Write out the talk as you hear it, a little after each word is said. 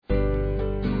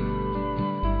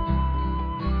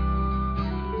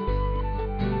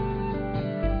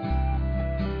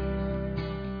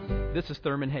this is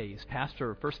Thurman Hayes, pastor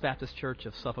of First Baptist Church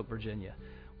of Suffolk, Virginia.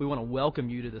 We want to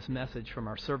welcome you to this message from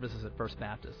our services at First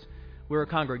Baptist. We're a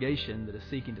congregation that is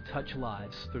seeking to touch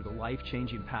lives through the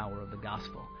life-changing power of the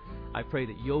gospel. I pray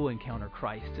that you'll encounter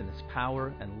Christ in His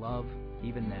power and love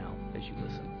even now as you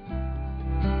listen.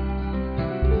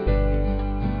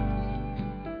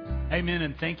 Amen,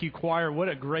 and thank you, choir. What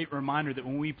a great reminder that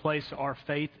when we place our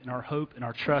faith and our hope and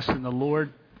our trust in the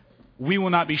Lord, we will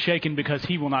not be shaken because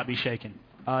He will not be shaken.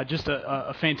 Just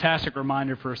a fantastic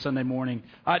reminder for a Sunday morning.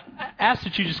 I ask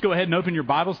that you just go ahead and open your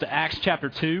Bibles to Acts chapter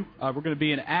 2. We're going to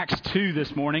be in Acts 2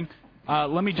 this morning.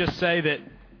 Let me just say that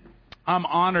I'm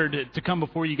honored to come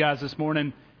before you guys this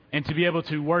morning and to be able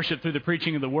to worship through the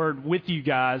preaching of the Word with you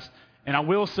guys. And I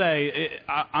will say,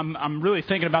 I'm really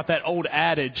thinking about that old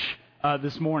adage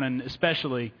this morning,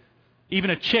 especially. Even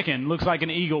a chicken looks like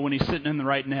an eagle when he's sitting in the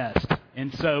right nest.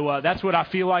 And so that's what I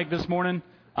feel like this morning.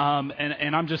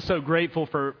 And I'm just so grateful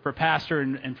for Pastor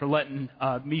and for letting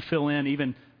me fill in,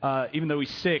 even though he's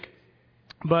sick.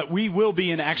 But we will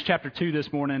be in Acts chapter 2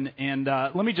 this morning. And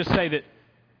let me just say that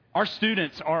our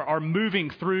students are moving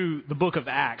through the book of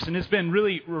Acts. And it's been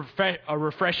really a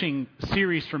refreshing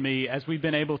series for me as we've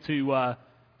been able to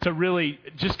really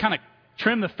just kind of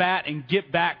trim the fat and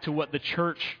get back to what the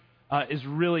church is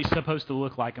really supposed to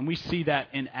look like. And we see that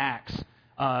in Acts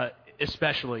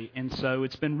especially. And so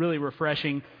it's been really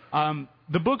refreshing.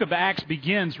 The book of Acts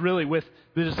begins really with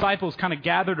the disciples kind of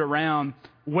gathered around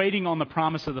waiting on the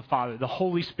promise of the Father, the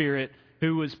Holy Spirit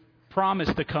who was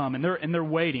promised to come, and they're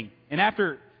waiting. And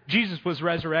after Jesus was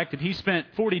resurrected, He spent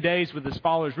 40 days with His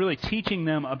followers really teaching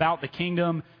them about the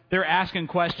kingdom. They're asking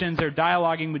questions, they're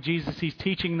dialoguing with Jesus, He's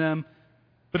teaching them.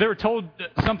 But they were told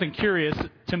something curious,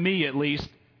 to me at least,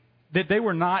 that they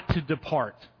were not to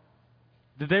depart,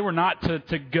 that they were not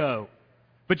to go.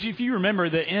 But if you remember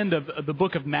the end of the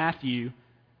book of Matthew,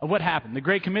 what happened? The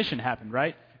Great Commission happened,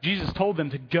 right? Jesus told them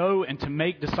to go and to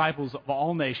make disciples of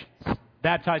all nations,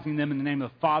 baptizing them in the name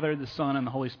of the Father, the Son, and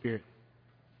the Holy Spirit.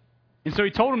 And so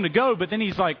He told them to go, but then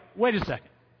He's like, wait a second.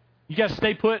 You guys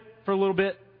stay put for a little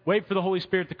bit, wait for the Holy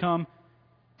Spirit to come.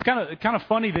 It's kind of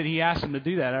funny that He asked them to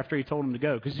do that after He told them to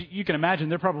go, because you can imagine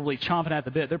they're probably chomping at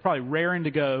the bit. They're probably raring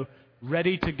to go,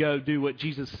 ready to go do what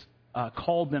Jesus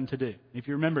called them to do. If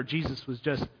you remember, Jesus was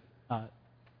just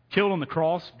killed on the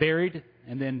cross, buried,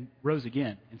 and then rose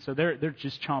again. And so they're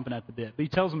just chomping at the bit. But He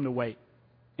tells them to wait.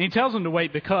 And He tells them to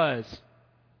wait because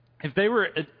if they were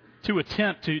to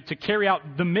attempt to carry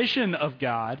out the mission of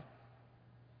God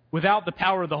without the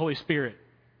power of the Holy Spirit,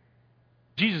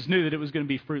 Jesus knew that it was going to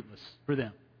be fruitless for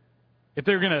them. If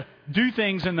they were going to do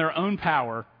things in their own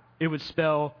power, it would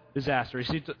spell disaster.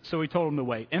 So He told them to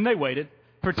wait. And they waited.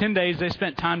 For 10 days, they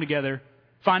spent time together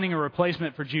finding a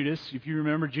replacement for Judas. If you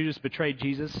remember, Judas betrayed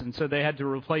Jesus, and so they had to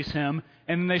replace him.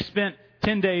 And then they spent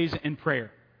 10 days in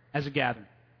prayer as a gathering.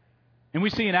 And we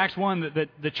see in Acts 1 that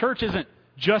the church isn't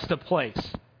just a place,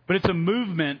 but it's a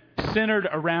movement centered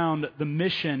around the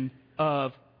mission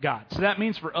of God. So that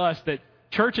means for us that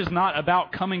church is not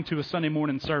about coming to a Sunday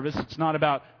morning service. It's not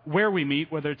about where we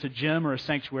meet, whether it's a gym or a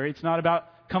sanctuary. It's not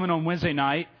about coming on Wednesday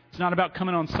night. It's not about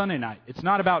coming on Sunday night. It's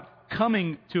not about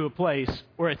coming to a place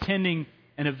or attending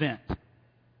an event.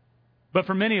 But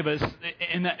for many of us,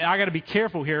 and I got to be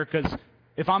careful here, because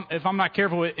if I'm not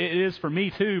careful, it is for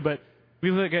me too. But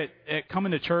we look at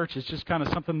coming to church as just kind of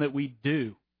something that we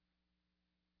do.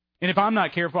 And if I'm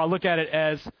not careful, I look at it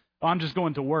as, oh, I'm just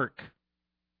going to work,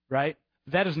 right?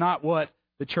 That is not what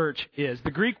the church is.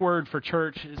 The Greek word for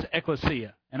church is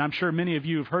ekklesia, and I'm sure many of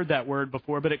you have heard that word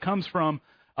before, but it comes from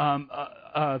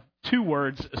two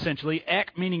words, essentially.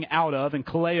 Ek meaning out of, and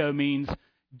kaleo means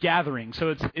gathering.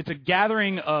 So it's a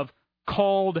gathering of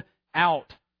called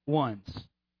out ones.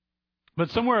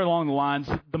 But somewhere along the lines,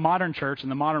 the modern church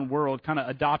and the modern world kind of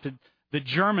adopted the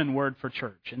German word for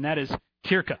church, and that is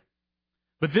Kirche.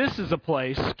 But this is a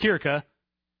place, Kirche,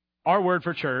 our word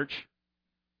for church,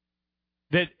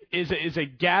 that is a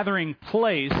gathering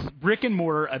place, brick and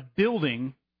mortar, a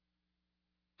building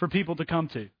for people to come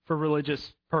to for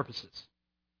religious purposes.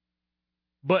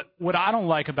 But what I don't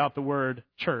like about the word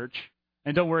church,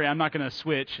 and don't worry, I'm not going to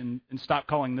switch and stop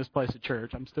calling this place a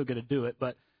church. I'm still going to do it.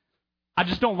 But I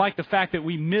just don't like the fact that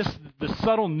we miss the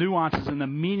subtle nuances and the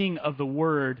meaning of the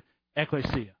word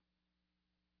ecclesia.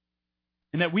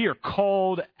 And that we are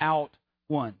called out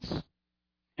ones.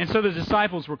 And so the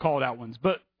disciples were called out ones.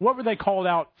 But what were they called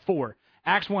out for?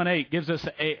 Acts 1:8 gives us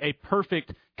a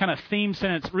perfect kind of theme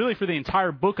sentence, really for the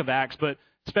entire book of Acts, but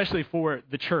especially for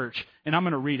the church. And I'm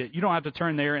going to read it. You don't have to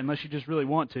turn there unless you just really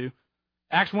want to.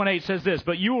 Acts 1:8 says this,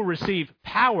 "But you will receive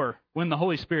power when the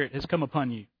Holy Spirit has come upon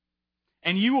you.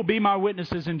 And you will be my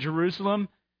witnesses in Jerusalem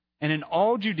and in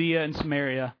all Judea and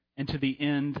Samaria, and to the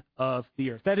end of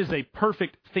the earth. That is a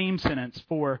perfect theme sentence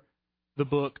for the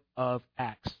book of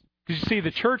Acts. Because you see, the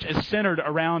church is centered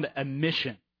around a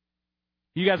mission.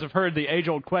 You guys have heard the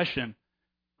age-old question,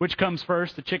 which comes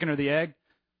first, the chicken or the egg?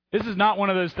 This is not one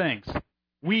of those things.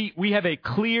 We have a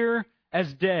clear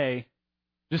as day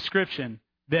description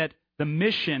that the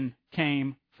mission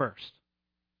came first.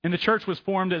 And the church was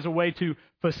formed as a way to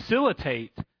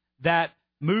facilitate that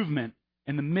movement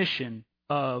and the mission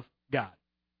of God.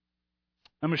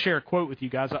 I'm going to share a quote with you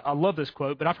guys. I love this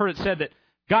quote, but I've heard it said that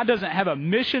God doesn't have a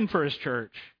mission for His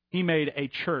church. He made a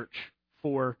church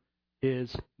for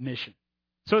His mission.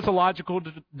 So it's a logical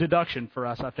deduction for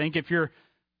us, I think. If you're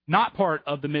not part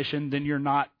of the mission, then you're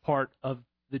not part of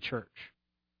the church.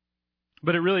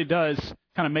 But it really does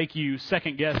kind of make you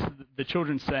second-guess the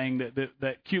children's saying,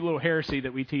 that cute little heresy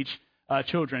that we teach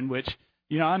children, which,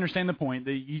 I understand the point.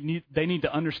 That they need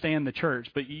to understand the church.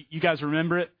 But you guys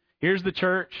remember it? Here's the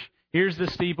church. Here's the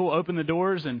steeple. Open the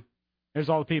doors, and there's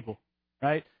all the people,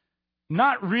 right?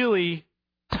 Not really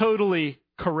totally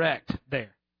correct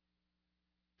there.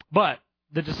 But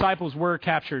the disciples were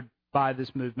captured by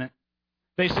this movement.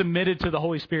 They submitted to the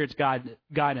Holy Spirit's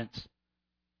guidance.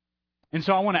 And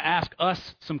so I want to ask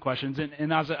us some questions.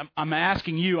 And as I'm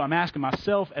asking you, I'm asking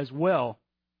myself as well.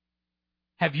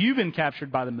 Have you been captured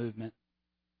by the movement?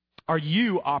 Are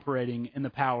you operating in the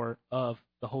power of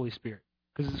the Holy Spirit?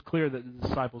 Because it's clear that the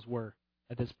disciples were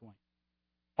at this point.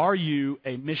 Are you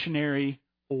a missionary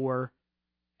or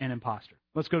an imposter?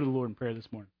 Let's go to the Lord in prayer this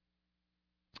morning.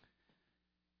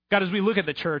 God, as we look at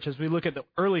the church, as we look at the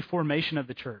early formation of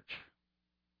the church,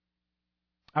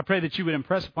 I pray that you would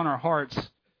impress upon our hearts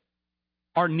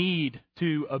our need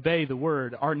to obey the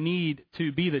word, our need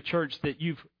to be the church that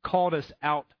you've called us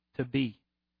out to be.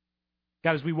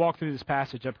 God, as we walk through this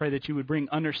passage, I pray that you would bring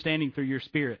understanding through your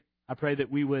Spirit. I pray that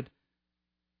we would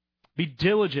be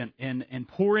diligent in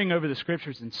poring over the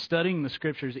Scriptures and studying the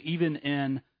Scriptures even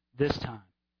in this time.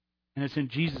 And it's in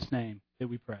Jesus' name that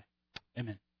we pray.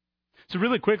 Amen. So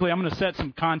really quickly, I'm going to set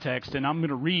some context, and I'm going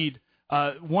to read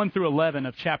 1 through 11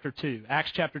 of chapter 2.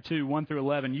 Acts chapter 2, 1 through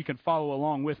 11. You can follow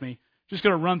along with me. Just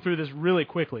going to run through this really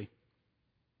quickly.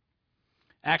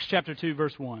 Acts chapter 2,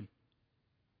 verse 1.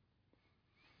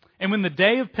 And when the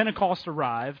day of Pentecost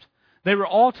arrived, they were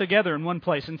all together in one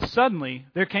place, and suddenly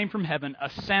there came from heaven a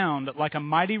sound like a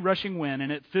mighty rushing wind,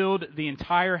 and it filled the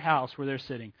entire house where they're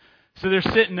sitting. So they're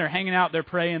sitting, they're hanging out, they're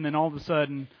praying, and then all of a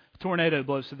sudden, a tornado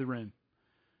blows through the room.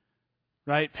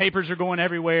 Right? Papers are going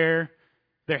everywhere.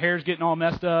 Their hair's getting all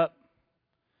messed up.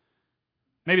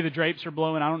 Maybe the drapes are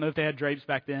blowing. I don't know if they had drapes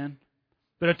back then.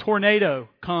 But a tornado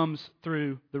comes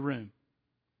through the room.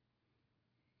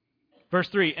 Verse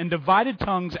 3, and divided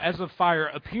tongues as of fire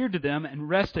appeared to them and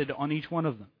rested on each one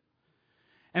of them.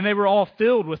 And they were all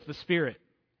filled with the Spirit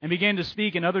and began to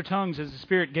speak in other tongues as the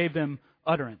Spirit gave them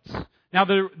utterance. Now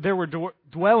there were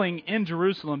dwelling in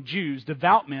Jerusalem Jews,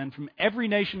 devout men from every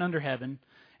nation under heaven.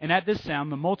 And at this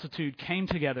sound the multitude came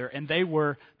together, and they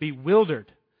were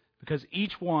bewildered, because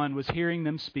each one was hearing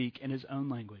them speak in his own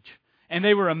language. And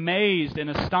they were amazed and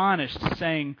astonished,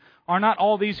 saying, are not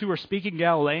all these who are speaking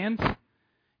Galileans?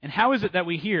 And how is it that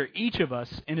we hear, each of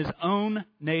us, in his own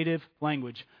native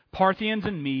language? Parthians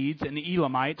and Medes and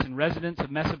Elamites and residents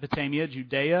of Mesopotamia,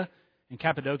 Judea and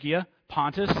Cappadocia,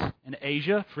 Pontus and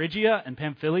Asia, Phrygia and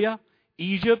Pamphylia,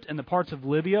 Egypt and the parts of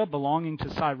Libya belonging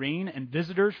to Cyrene, and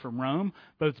visitors from Rome,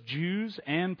 both Jews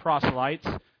and proselytes,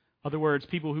 in other words,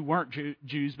 people who weren't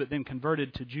Jews but then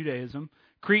converted to Judaism,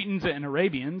 Cretans and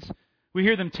Arabians. We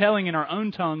hear them telling in our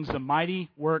own tongues the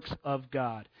mighty works of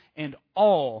God. And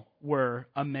all were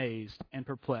amazed and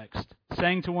perplexed,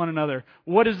 saying to one another,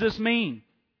 what does this mean?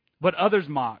 But others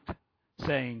mocked,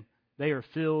 saying, they are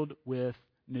filled with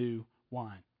new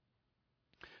wine.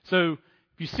 So,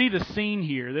 if you see the scene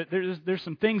here, there's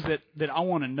some things that I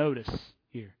want to notice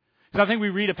here. Because I think we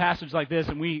read a passage like this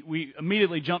and we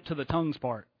immediately jump to the tongues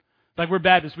part. Like we're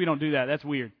Baptists, we don't do that. That's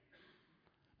weird.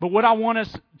 But what I want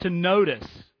us to notice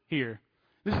here,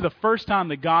 this is the first time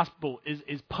the gospel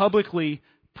is publicly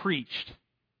preached.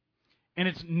 And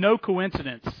it's no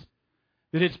coincidence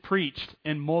that it's preached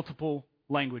in multiple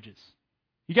languages.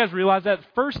 You guys realize that?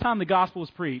 First time the gospel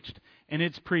is preached, and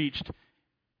it's preached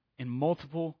in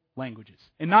multiple languages.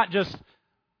 And not just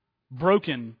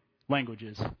broken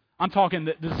languages. I'm talking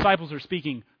that the disciples are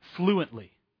speaking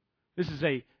fluently. This is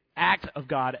an act of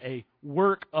God, a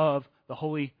work of the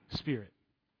Holy Spirit.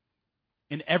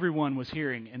 And everyone was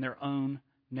hearing in their own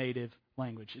native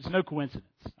language. It's no coincidence.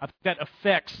 I think that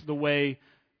affects the way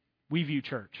we view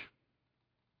church.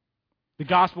 The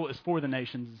gospel is for the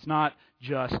nations. It's not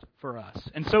just for us.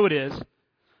 And so it is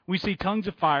we see tongues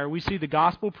of fire, we see the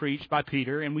gospel preached by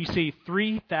Peter, and we see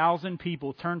 3,000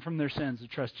 people turn from their sins to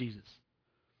trust Jesus.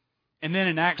 And then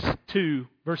in Acts 2,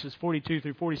 verses 42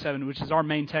 through 47, which is our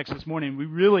main text this morning, we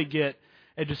really get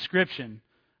a description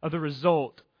of the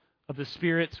result of the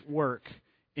Spirit's work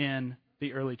in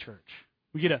the early church.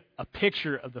 We get a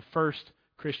picture of the first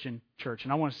Christian church,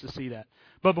 and I want us to see that.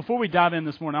 But before we dive in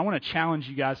this morning, I want to challenge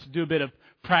you guys to do a bit of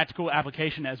practical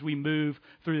application as we move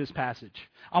through this passage.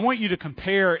 I want you to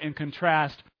compare and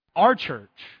contrast our church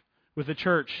with the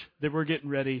church that we're getting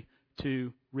ready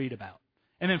to read about.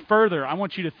 And then further, I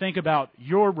want you to think about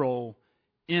your role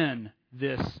in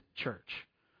this church.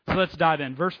 So let's dive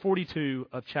in. Verse 42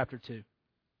 of chapter 2.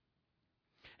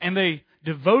 And they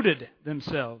devoted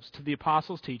themselves to the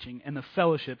apostles' teaching and the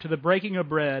fellowship, to the breaking of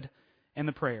bread and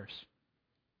the prayers.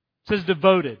 It says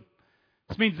devoted.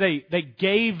 This means they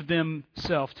gave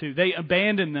themselves to. They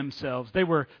abandoned themselves. They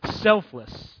were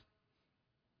selfless.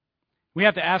 We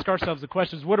have to ask ourselves the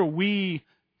questions, what are we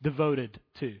devoted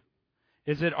to?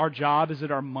 Is it our job? Is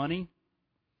it our money?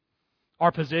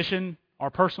 Our position? Our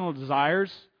personal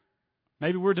desires?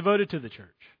 Maybe we're devoted to the church.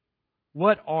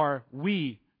 What are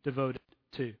we devoted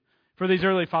to? For these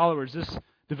early followers, this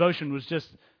devotion was just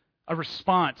a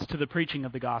response to the preaching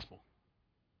of the gospel.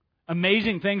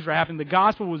 Amazing things were happening. The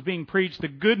gospel was being preached, the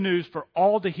good news for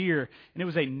all to hear, and it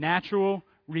was a natural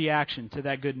reaction to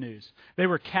that good news. They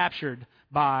were captured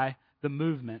by the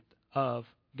movement of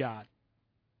God.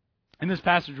 In this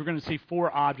passage, we're going to see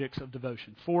 4 objects of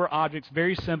devotion. 4 objects,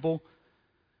 very simple,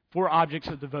 4 objects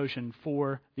of devotion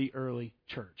for the early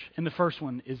church. And the first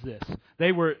one is this.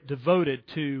 They were devoted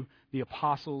to the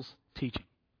apostles' teaching.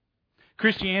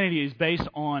 Christianity is based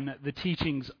on the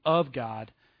teachings of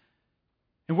God.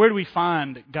 And where do we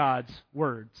find God's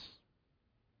words?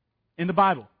 In the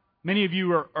Bible. Many of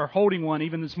you are holding one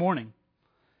even this morning.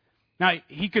 Now,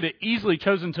 He could have easily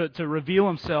chosen to reveal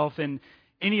Himself in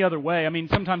any other way. I mean,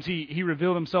 sometimes He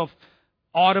revealed Himself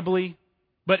audibly,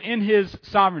 but in His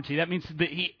sovereignty, that means that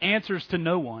He answers to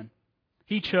no one.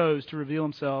 He chose to reveal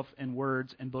Himself in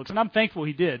words and books. And I'm thankful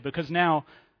He did, because now,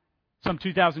 some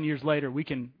 2,000 years later, we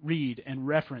can read and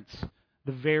reference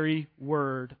the very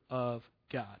Word of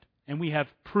God. And we have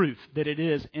proof that it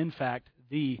is, in fact,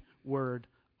 the Word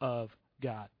of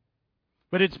God.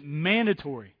 But it's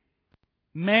mandatory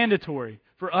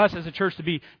for us as a church to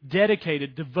be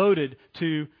dedicated, devoted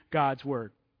to God's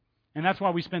Word. And that's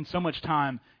why we spend so much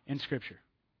time in Scripture.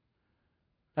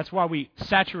 That's why we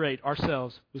saturate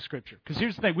ourselves with Scripture. Because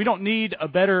here's the thing, we don't need a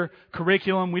better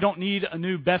curriculum. We don't need a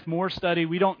new Beth Moore study.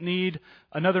 We don't need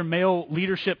another male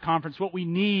leadership conference. What we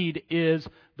need is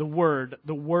the Word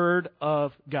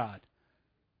of God.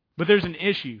 But there's an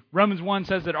issue. Romans 1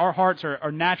 says that our hearts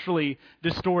are naturally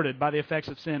distorted by the effects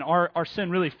of sin. Our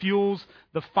sin really fuels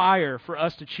the fire for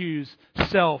us to choose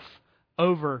self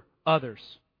over others.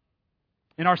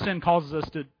 And our sin causes us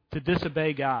to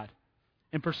disobey God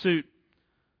in pursuit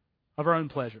of our own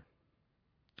pleasure.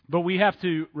 But we have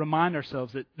to remind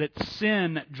ourselves that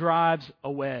sin drives a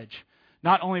wedge,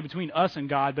 not only between us and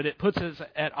God, but it puts us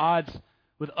at odds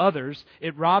with others.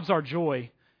 It robs our joy,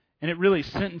 and it really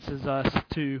sentences us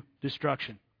to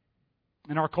destruction.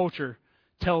 And our culture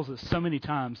tells us so many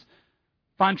times,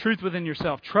 find truth within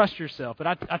yourself, trust yourself. But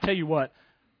I tell you what,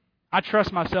 I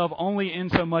trust myself only in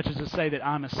so much as to say that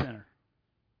I'm a sinner.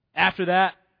 After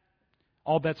that,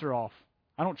 all bets are off.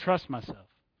 I don't trust myself.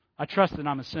 I trust that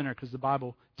I'm a sinner because the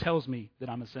Bible tells me that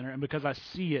I'm a sinner and because I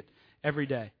see it every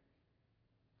day.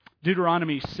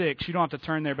 Deuteronomy 6, you don't have to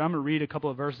turn there, but I'm going to read a couple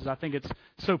of verses. I think it's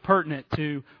so pertinent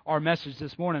to our message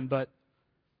this morning. But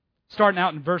starting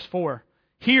out in verse 4,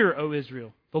 Hear, O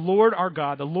Israel, the Lord our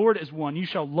God, the Lord is one. You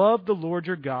shall love the Lord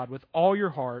your God with all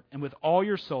your heart and with all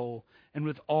your soul and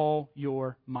with all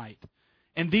your might.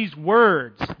 And these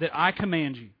words that I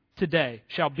command you today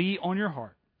shall be on your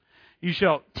heart. You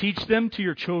shall teach them to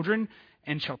your children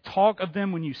and shall talk of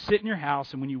them when you sit in your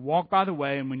house and when you walk by the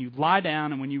way and when you lie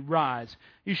down and when you rise.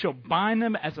 You shall bind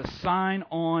them as a sign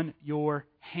on your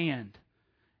hand,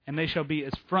 and they shall be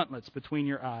as frontlets between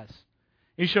your eyes.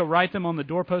 You shall write them on the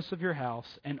doorposts of your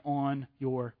house and on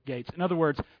your gates. In other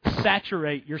words,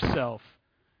 saturate yourself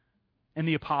in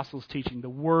the apostles' teaching, the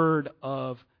Word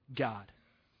of God.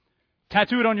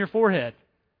 Tattoo it on your forehead.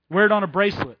 Wear it on a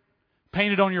bracelet.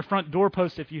 Paint it on your front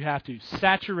doorpost if you have to.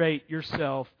 Saturate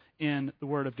yourself in the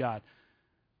Word of God.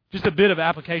 Just a bit of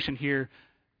application here.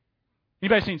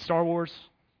 Anybody seen Star Wars?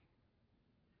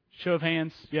 Show of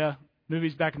hands? Yeah.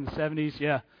 Movies back in the 70s?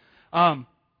 Yeah.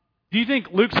 Do you think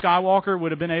Luke Skywalker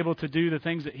would have been able to do the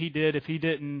things that he did if he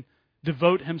didn't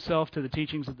devote himself to the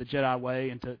teachings of the Jedi way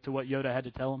and to what Yoda had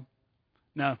to tell him?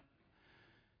 No.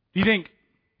 Do you think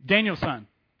Daniel's son,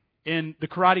 in The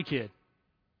Karate Kid?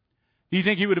 Do you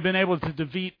think he would have been able to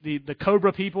defeat the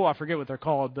Cobra people? I forget what they're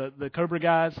called, the Cobra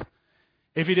guys,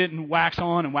 if he didn't wax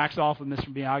on and wax off with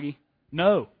Mr. Miyagi?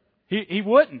 No, he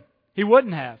wouldn't. He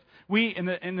wouldn't have. We, in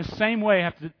the same way,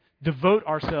 have to devote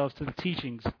ourselves to the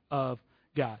teachings of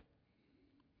God.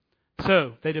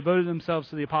 So, they devoted themselves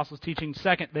to the apostles' teaching.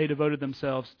 Second, they devoted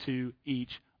themselves to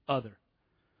each other.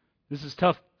 This is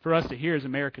tough for us to hear as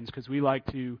Americans because we like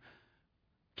to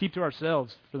keep to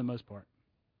ourselves for the most part.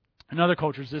 In other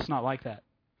cultures, it's not like that.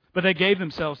 But they gave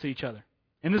themselves to each other.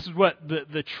 And this is what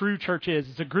the true church is.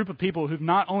 It's a group of people who've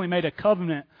not only made a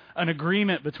covenant, an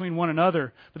agreement between one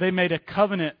another, but they made a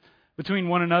covenant between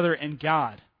one another and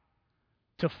God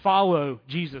to follow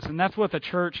Jesus. And that's what the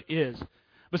church is.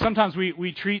 But sometimes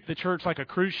we treat the church like a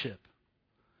cruise ship.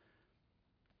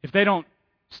 If they don't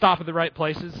stop at the right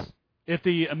places, if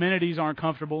the amenities aren't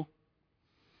comfortable,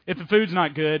 if the food's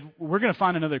not good, we're going to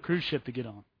find another cruise ship to get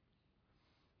on.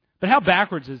 But how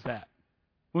backwards is that?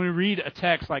 When we read a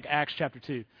text like Acts chapter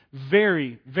 2,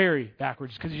 very, very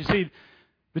backwards. Because you see,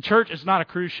 the church is not a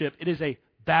cruise ship, it is a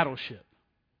battleship.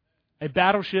 A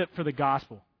battleship for the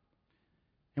gospel.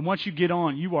 And once you get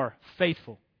on, you are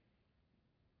faithful.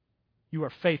 You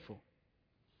are faithful.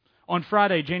 On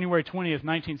Friday, January 20th,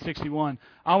 1961,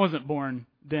 I wasn't born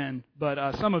then,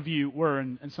 but some of you were,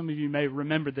 and some of you may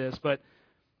remember this, but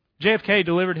JFK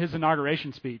delivered his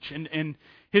inauguration speech, and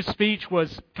his speech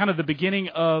was kind of the beginning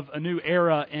of a new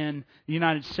era in the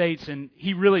United States, and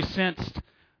he really sensed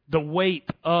the weight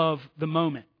of the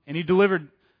moment. And he delivered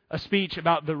a speech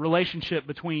about the relationship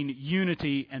between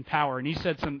unity and power, and he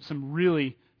said some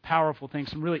really powerful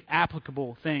things, some really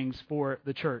applicable things for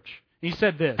the church. He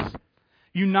said this: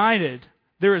 united,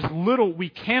 there is little we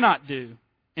cannot do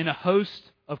in a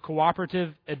host of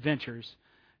cooperative adventures.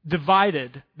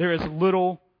 Divided, there is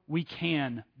little we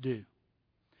can do.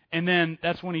 And then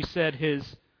that's when he said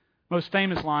his most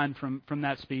famous line from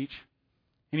that speech.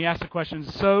 And he asked the question,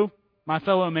 so, my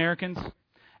fellow Americans,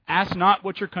 ask not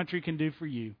what your country can do for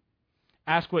you.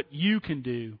 Ask what you can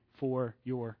do for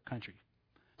your country.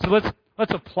 So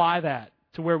let's apply that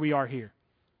to where we are here.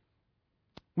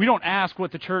 We don't ask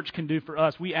what the church can do for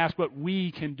us. We ask what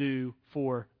we can do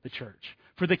for the church,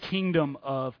 for the kingdom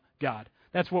of God.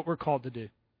 That's what we're called to do.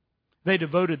 They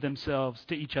devoted themselves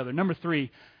to each other. Number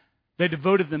 3, they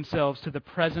devoted themselves to the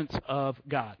presence of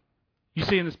God. You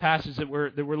see in this passage that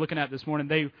we're looking at this morning,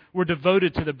 they were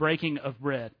devoted to the breaking of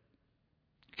bread.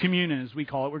 Communion, as we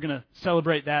call it. We're going to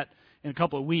celebrate that in a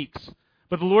couple of weeks.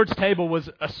 But the Lord's table was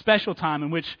a special time in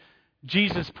which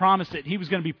Jesus promised that He was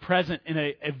going to be present in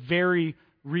a very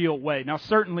real way. Now,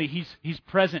 certainly, He's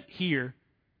present here.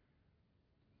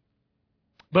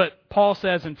 But Paul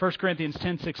says in 1 Corinthians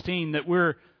 10:16 that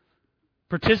we're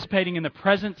participating in the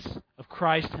presence of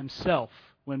Christ Himself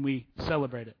when we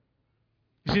celebrate it.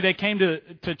 You see, they came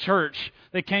to church.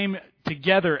 They came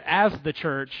together as the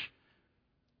church,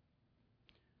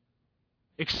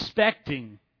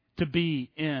 expecting to be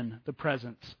in the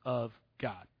presence of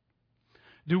God.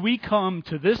 Do we come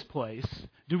to this place,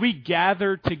 do we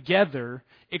gather together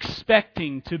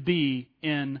expecting to be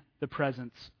in the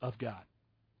presence of God?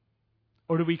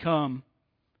 Or do we come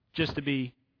just to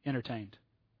be entertained?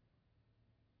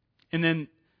 And then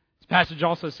this passage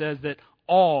also says that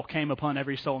all came upon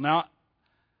every soul. Now,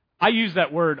 I use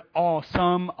that word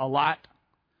awesome a lot,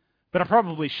 but I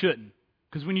probably shouldn't.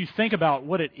 Because when you think about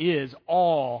what it is,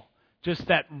 all, just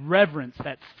that reverence,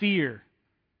 that fear,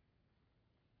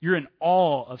 you're in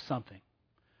awe of something.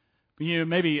 You know,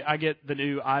 maybe I get the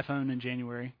new iPhone in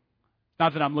January.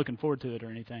 Not that I'm looking forward to it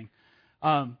or anything.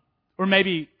 Or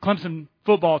maybe Clemson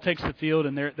football takes the field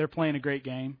and they're playing a great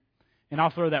game. And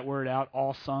I'll throw that word out,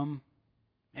 awesome.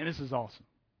 And this is awesome.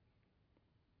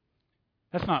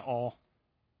 That's not all.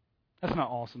 That's not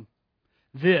awesome.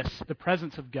 This, the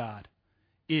presence of God,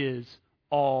 is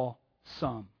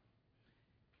awesome.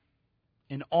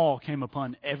 And all came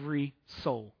upon every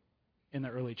soul in the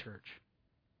early church.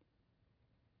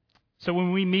 So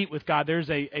when we meet with God, there's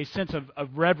a sense of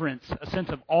reverence, a sense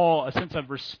of awe, a sense of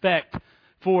respect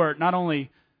for not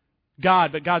only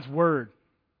God, but God's Word.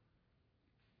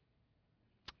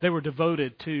 They were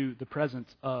devoted to the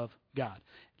presence of God.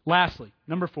 Lastly,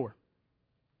 number 4,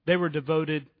 they were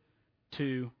devoted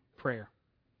to prayer.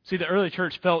 See, the early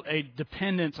church felt a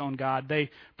dependence on God.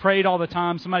 They prayed all the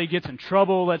time. Somebody gets in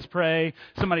trouble, let's pray.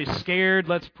 Somebody's scared,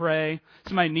 let's pray.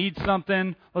 Somebody needs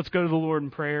something, let's go to the Lord in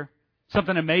prayer.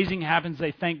 Something amazing happens,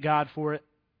 they thank God for it.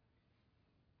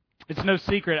 It's no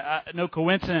secret, no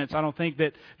coincidence, I don't think,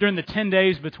 that during the 10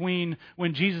 days between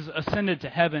when Jesus ascended to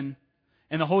heaven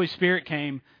and the Holy Spirit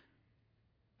came,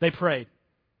 they prayed.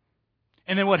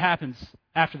 And then what happens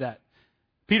after that?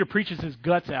 Peter preaches his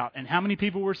guts out, and how many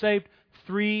people were saved?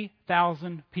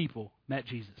 3,000 people met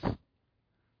Jesus.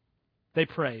 They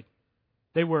prayed.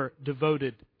 They were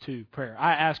devoted to prayer.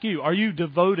 I ask you, are you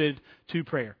devoted to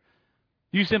prayer?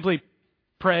 Do you simply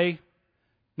pray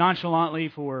nonchalantly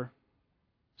for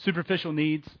superficial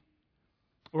needs?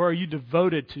 Or are you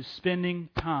devoted to spending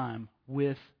time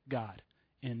with God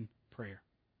in prayer?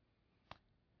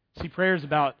 See, prayer is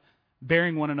about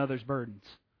bearing one another's burdens.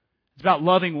 It's about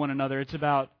loving one another. It's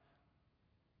about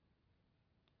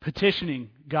petitioning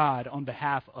God on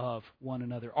behalf of one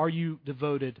another. Are you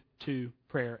devoted to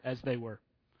prayer as they were?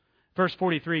 Verse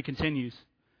 43 continues.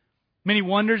 Many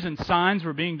wonders and signs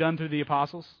were being done through the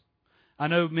apostles. I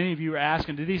know many of you are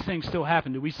asking, do these things still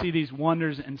happen? Do we see these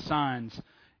wonders and signs?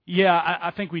 Yeah,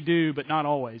 I think we do, but not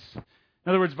always. In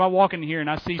other words, if I walk in here and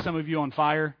I see some of you on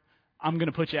fire, I'm going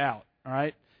to put you out, all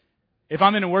right? If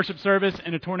I'm in a worship service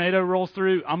and a tornado rolls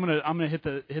through, I'm going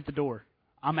to hit the door.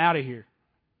 I'm out of here.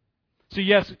 So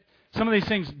yes, some of these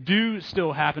things do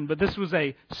still happen, but this was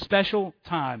a special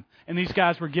time, and these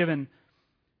guys were given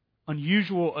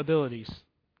unusual abilities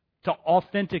to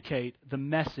authenticate the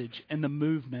message and the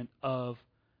movement of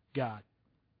God.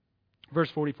 Verse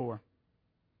 44.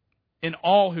 And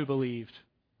all who believed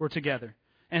were together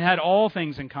and had all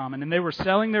things in common, and they were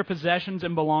selling their possessions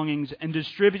and belongings and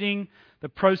distributing the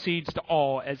proceeds to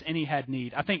all as any had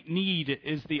need. I think need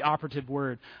is the operative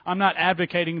word. I'm not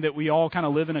advocating that we all kind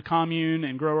of live in a commune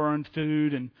and grow our own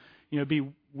food and, be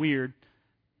weird.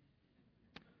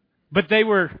 But they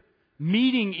were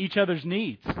meeting each other's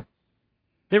needs.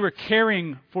 They were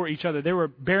caring for each other. They were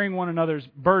bearing one another's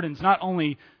burdens, not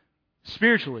only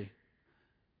spiritually,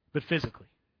 but physically.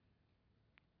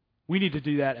 We need to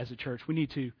do that as a church. We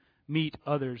need to meet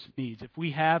others' needs. If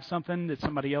we have something that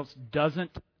somebody else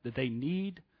doesn't, that they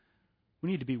need, we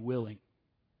need to be willing.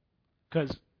 Because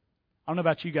I don't know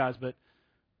about you guys, but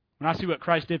when I see what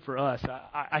Christ did for us,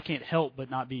 I can't help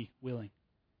but not be willing.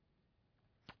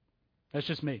 That's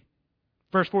just me.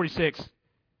 Verse 46,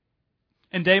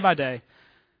 and day by day,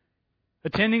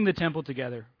 attending the temple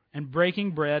together and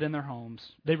breaking bread in their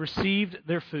homes, they received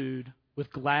their food with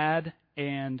glad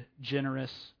and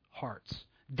generous hearts.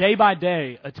 Day by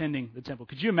day attending the temple.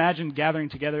 Could you imagine gathering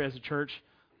together as a church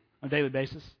on a daily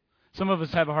basis? Some of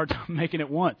us have a hard time making it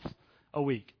once a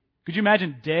week. Could you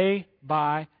imagine day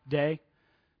by day?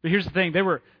 But here's the thing, they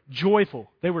were joyful.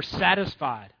 They were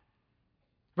satisfied.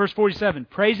 Verse 47,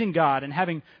 praising God and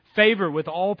having favor with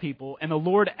all people, and the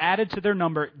Lord added to their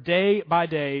number day by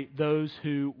day those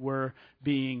who were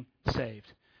being saved.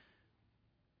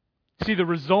 See, the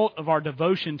result of our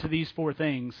devotion to these four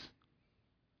things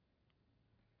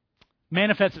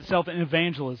manifests itself in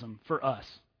evangelism for us.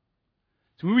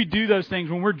 So when we do those things,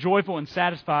 when we're joyful and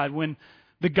satisfied, when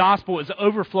the gospel is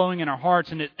overflowing in our hearts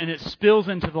and it spills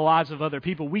into the lives of other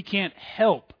people, we can't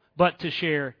help but to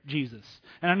share Jesus.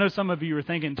 And I know some of you are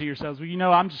thinking to yourselves,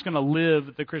 well, I'm just going to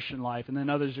live the Christian life, and then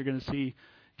others are going to see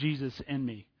Jesus in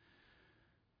me.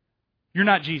 You're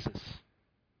not Jesus.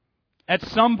 At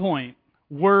some point,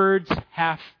 words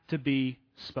have to be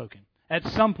spoken. At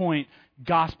some point,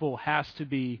 gospel has to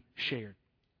be shared.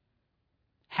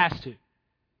 Has to.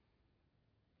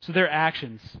 So their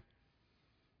actions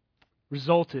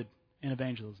resulted in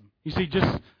evangelism. You see,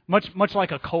 just much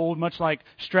like a cold, much like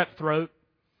strep throat,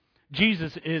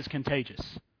 Jesus is contagious.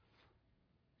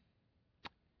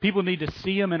 People need to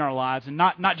see Him in our lives, and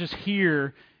not just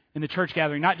here in the church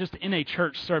gathering, not just in a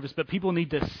church service, but people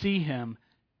need to see Him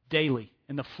daily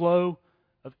in the flow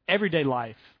of everyday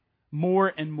life.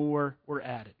 More and more were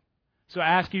added. So I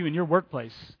ask you, in your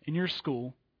workplace, in your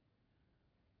school,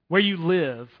 where you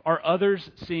live, are others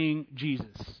seeing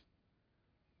Jesus?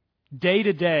 Day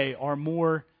to day are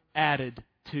more added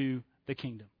to the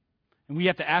kingdom. And we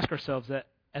have to ask ourselves that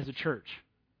as a church.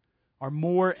 Are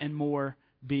more and more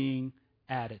being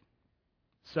added?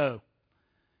 So,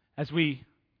 as we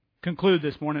conclude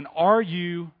this morning, are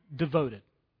you devoted?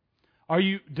 Are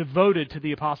you devoted to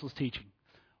the apostles' teaching?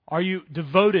 Are you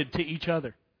devoted to each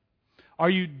other? Are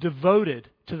you devoted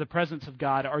to the presence of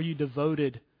God? Are you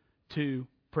devoted to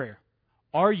prayer?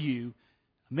 Are you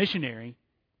a missionary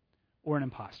or an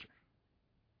imposter?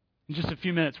 In just a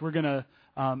few minutes, we're going to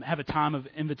have a time of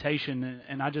invitation,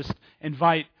 and I just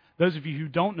invite those of you who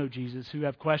don't know Jesus, who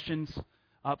have questions,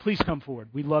 please come forward.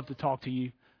 We'd love to talk to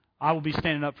you. I will be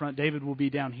standing up front. David will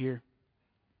be down here.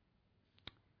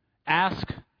 Ask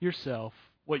yourself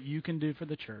what you can do for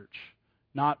the church,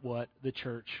 not what the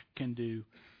church can do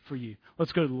for you.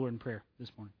 Let's go to the Lord in prayer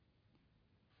this morning.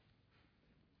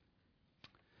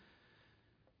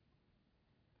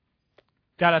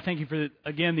 God, I thank you for,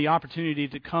 again, the opportunity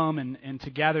to come and to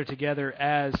gather together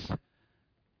as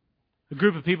A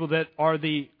group of people that are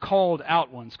the called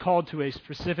out ones, called to a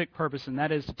specific purpose, and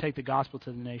that is to take the gospel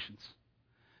to the nations.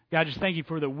 God, just thank you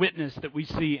for the witness that we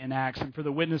see in Acts and for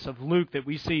the witness of Luke that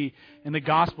we see in the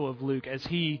Gospel of Luke as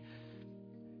he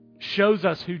shows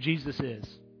us who Jesus is.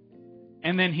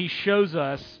 And then he shows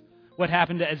us what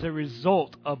happened as a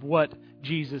result of what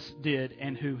Jesus did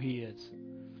and who he is.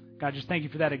 God, just thank you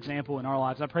for that example in our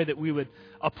lives. I pray that we would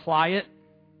apply it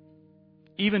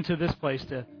even to this place,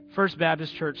 to First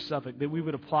Baptist Church Suffolk, that we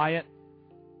would apply it.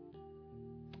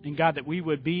 And God, that we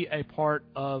would be a part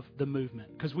of the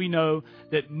movement. Because we know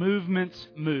that movements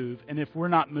move. And if we're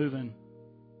not moving,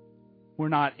 we're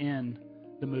not in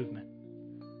the movement.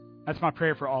 That's my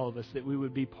prayer for all of us, that we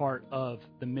would be part of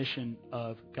the mission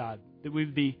of God. That we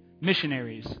would be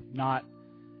missionaries, not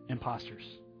imposters.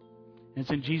 And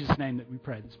it's in Jesus' name that we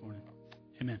pray this morning.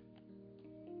 Amen.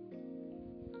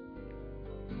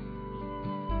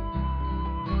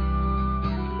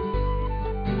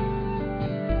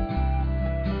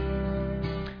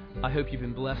 I hope you've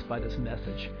been blessed by this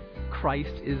message.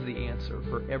 Christ is the answer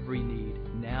for every need,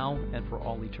 now and for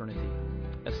all eternity.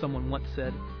 As someone once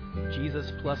said,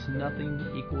 Jesus plus nothing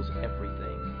equals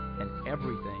everything, and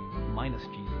everything minus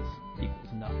Jesus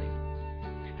equals nothing.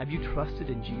 Have you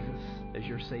trusted in Jesus as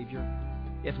your Savior?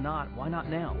 If not, why not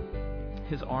now?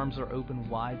 His arms are open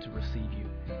wide to receive you.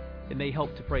 It may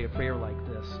help to pray a prayer like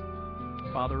this.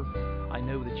 Father, I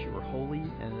know that you are holy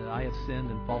and that I have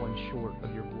sinned and fallen short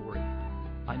of your glory.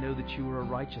 I know that you are a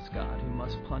righteous God who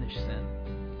must punish sin,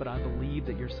 but I believe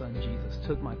that your Son Jesus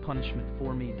took my punishment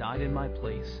for me, died in my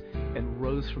place, and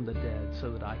rose from the dead so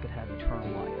that I could have eternal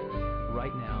life.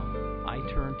 Right now, I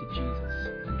turn to Jesus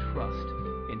and trust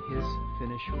in his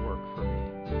finished work for me.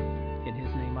 In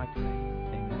his name I pray.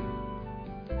 Amen.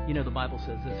 You know, the Bible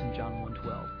says this in John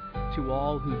 1:12. To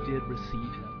all who did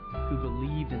receive him, who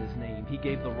believed in his name, he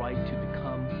gave the right to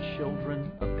become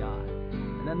children of God.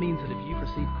 And that means that if you've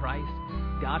received Christ,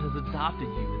 God has adopted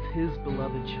you as his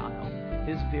beloved child,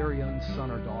 his very own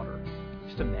son or daughter.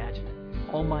 Just imagine it.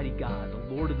 Almighty God, the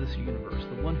Lord of this universe,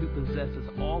 the one who possesses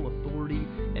all authority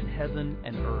in heaven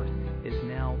and earth, is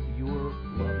now your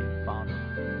loving Father,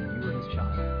 and you are his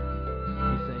child.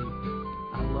 You say,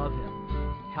 I love him.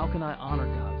 How can I honor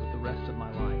God with the rest of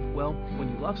my life? Well, when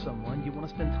you love someone, you want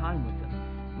to spend time with them.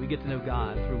 We get to know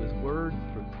God through his word,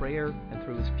 through prayer, and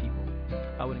through his people.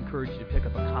 I would encourage you to pick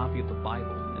up a copy of the Bible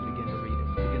and begin to read it.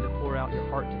 Begin to pour out your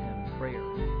heart to him in prayer.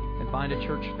 And find a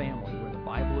church family where the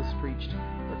Bible is preached,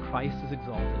 where Christ is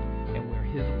exalted, and where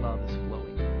his love is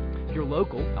flowing. If you're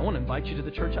local, I want to invite you to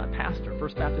the church I pastor,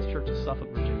 First Baptist Church of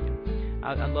Suffolk, Virginia.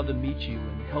 I'd love to meet you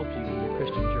and help you in your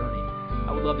Christian journey.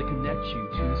 I would love to connect you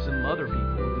to some other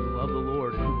people who love the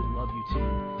Lord and who would love you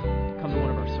too. Come to one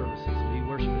of our services. We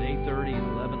worship at 8:30 and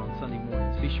 11 on Sunday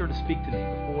mornings. Be sure to speak to me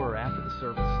before or after the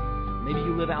service. Maybe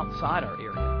you live outside our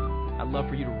area. I'd love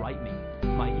for you to write me.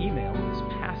 My email is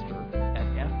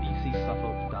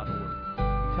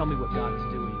pastor@fbcsuffolk.org. Tell me what God is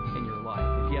doing in your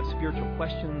life. If you have spiritual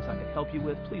questions I could help you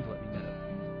with, please let me know.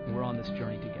 We're on this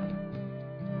journey together.